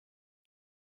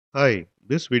Hi,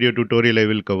 this video tutorial I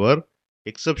will cover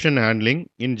exception handling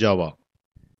in Java.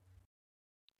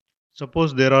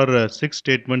 Suppose there are 6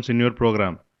 statements in your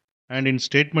program and in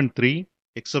statement 3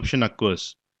 exception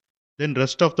occurs. Then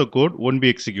rest of the code won't be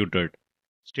executed.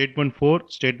 Statement 4,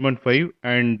 statement 5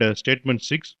 and statement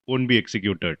 6 won't be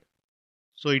executed.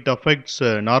 So it affects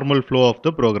normal flow of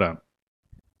the program.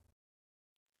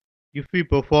 If we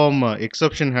perform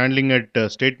exception handling at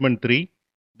statement 3,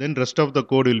 then rest of the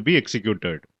code will be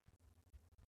executed.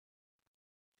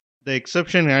 The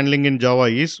exception handling in Java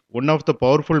is one of the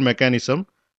powerful mechanism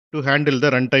to handle the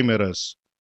runtime errors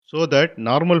so that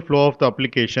normal flow of the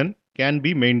application can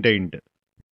be maintained.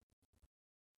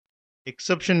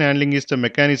 Exception handling is the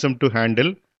mechanism to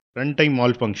handle runtime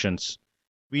malfunctions.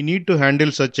 We need to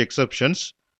handle such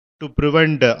exceptions to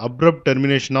prevent abrupt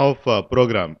termination of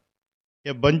program.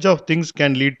 A bunch of things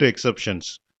can lead to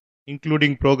exceptions,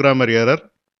 including programmer error,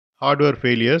 hardware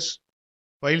failures,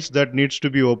 files that needs to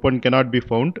be opened cannot be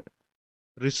found,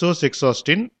 resource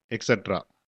exhaustion, etc.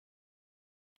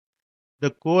 The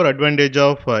core advantage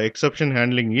of exception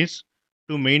handling is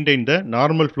to maintain the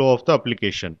normal flow of the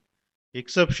application.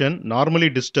 Exception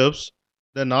normally disturbs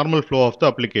the normal flow of the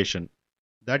application.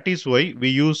 That is why we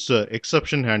use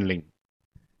exception handling.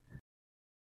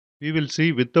 We will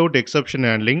see without exception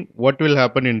handling what will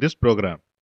happen in this program.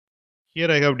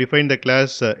 Here I have defined the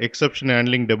class exception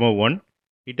handling demo 1.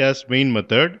 It has main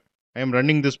method. I am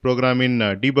running this program in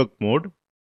debug mode.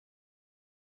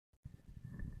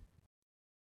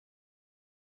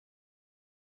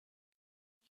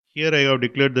 Here I have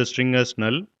declared the string as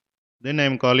null. Then I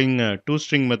am calling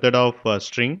toString method of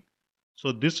string.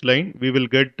 So this line we will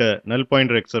get null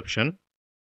pointer exception.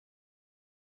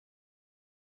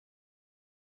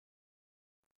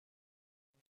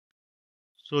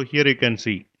 So here you can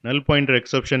see null pointer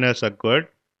exception has occurred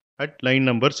at line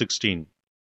number 16.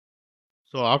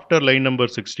 So after line number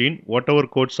 16, whatever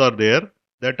codes are there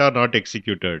that are not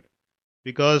executed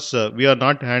because we are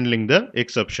not handling the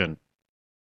exception.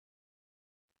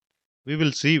 We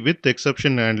will see with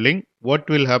exception handling what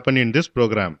will happen in this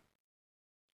program.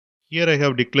 Here I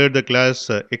have declared the class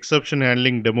exception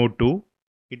handling demo 2.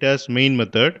 It has main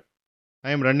method.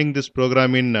 I am running this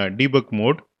program in debug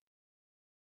mode.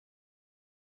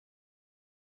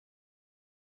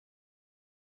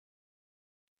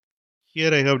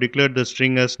 Here I have declared the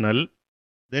string as null.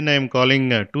 Then I am calling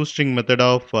toString method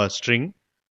of string.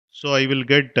 So I will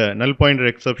get null pointer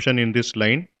exception in this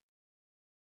line.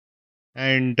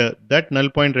 And that null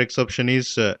pointer exception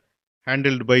is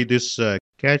handled by this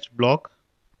catch block.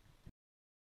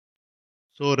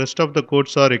 So rest of the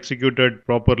codes are executed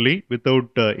properly without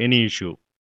any issue.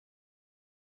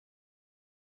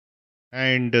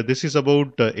 And this is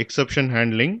about exception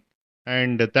handling.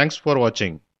 And thanks for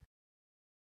watching.